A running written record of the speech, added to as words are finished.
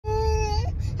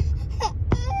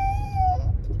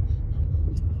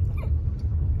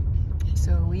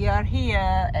We are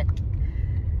here at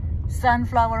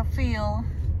Sunflower Field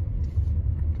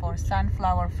for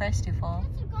Sunflower Festival.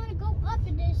 I'm gonna go up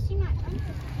and just see my uncle.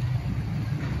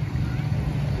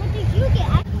 What did you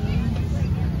get?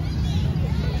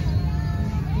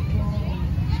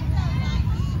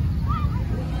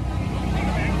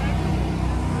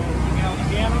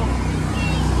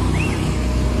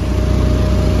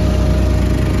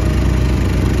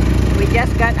 We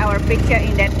just got our picture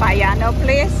in that piano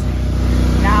place.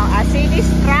 Now I see this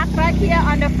truck right here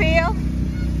on the field.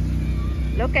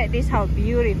 Look at this, how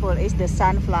beautiful is the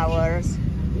sunflowers.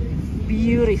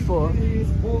 Beautiful.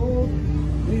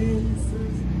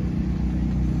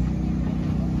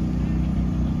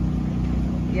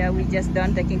 Yeah, we just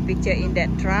done taking picture in that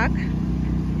truck,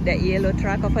 that yellow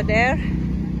truck over there.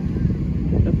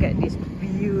 Look at this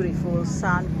beautiful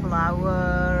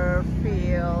sunflower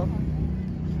field.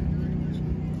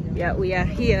 Yeah, we are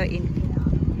here in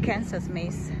Kansas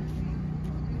Mesa.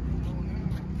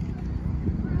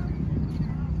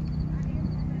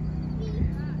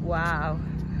 Wow.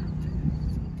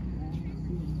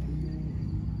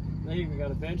 They even got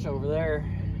a bench over there.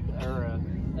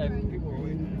 People are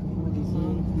waiting for the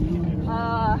sun.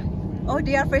 Oh,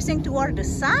 they are facing toward the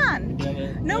sun.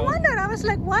 Yeah, No wonder. I was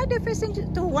like, why they facing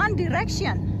to one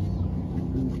direction?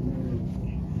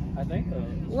 I think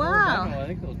Wow. I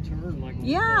think they'll turn like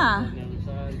Yeah. on the other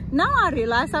side. Now I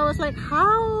realized, I was like,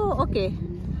 how? Okay.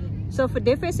 So for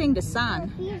they're facing the sun.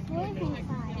 He's living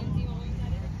inside.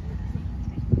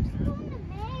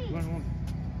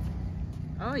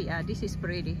 Oh yeah, this is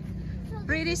pretty.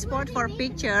 Pretty spot for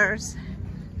pictures.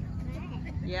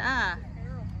 Yeah.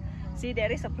 See,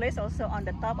 there is a place also on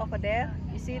the top over there.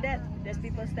 You see that? There's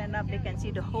people stand up, they can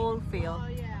see the whole field.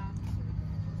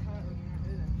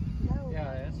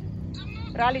 Yeah, that's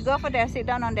Riley, go over there, sit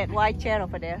down on that white chair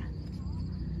over there.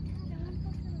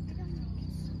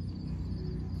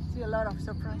 See a lot of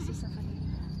surprises over there.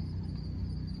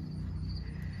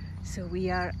 So we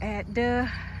are at the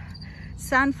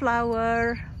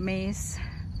Sunflower Maze.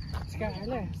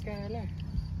 Skylar.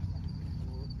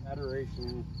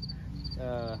 Adoration.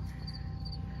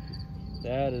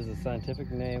 That is the scientific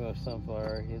name of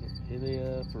sunflower.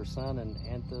 Hylia for sun and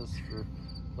anthus for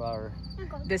flower.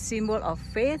 The symbol of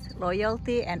faith,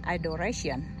 loyalty, and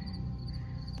adoration.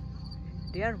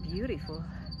 They are beautiful.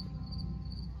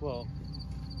 Well,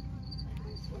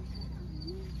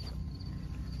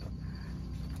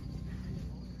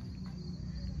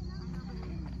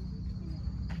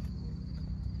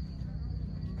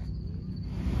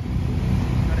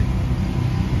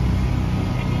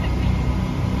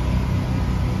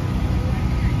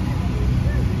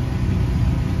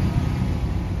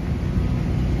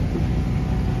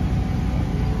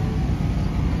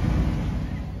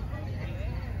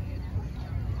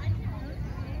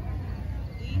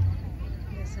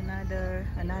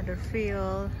 another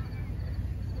field.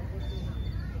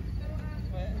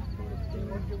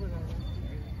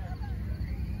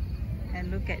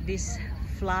 And look at these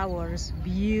flowers,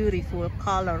 beautiful,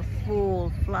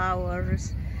 colorful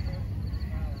flowers.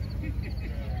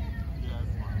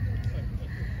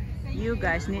 You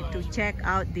guys need to check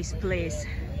out this place.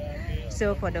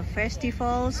 So for the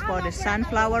festivals, for the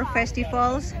sunflower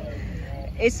festivals,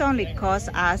 it's only cost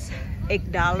us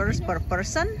 $8 per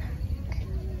person.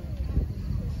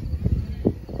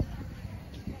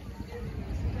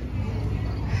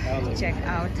 Check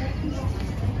out.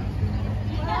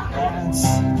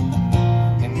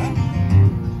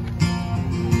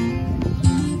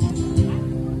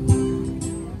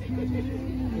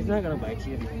 he's not gonna bite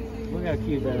you. Look how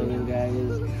cute that little guy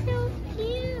is. So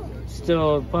cute.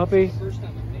 Still a puppy?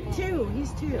 Two,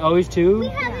 he's two. Oh, he's two? We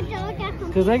have a dog at home.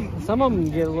 Because some of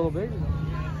them get a little bigger.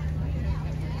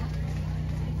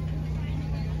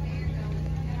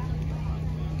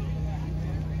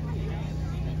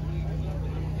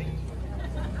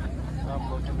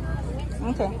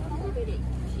 Okay.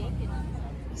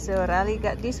 So Raleigh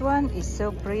got this one. It's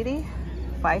so pretty.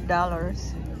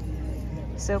 $5.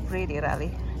 So pretty,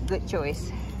 Raleigh. Good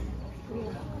choice.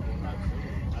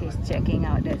 He's checking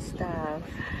out that stuff.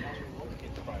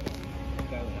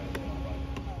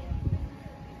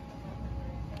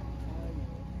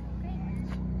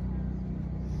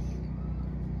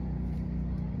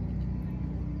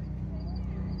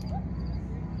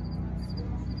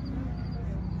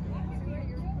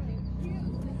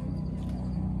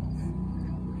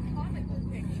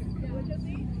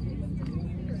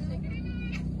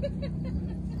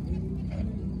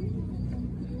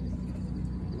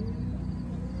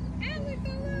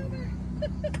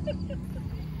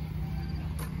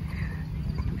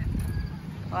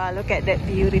 Wow, look at that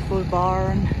beautiful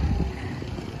barn.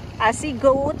 I see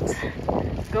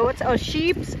goats or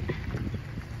sheep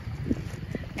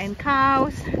and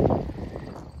cows.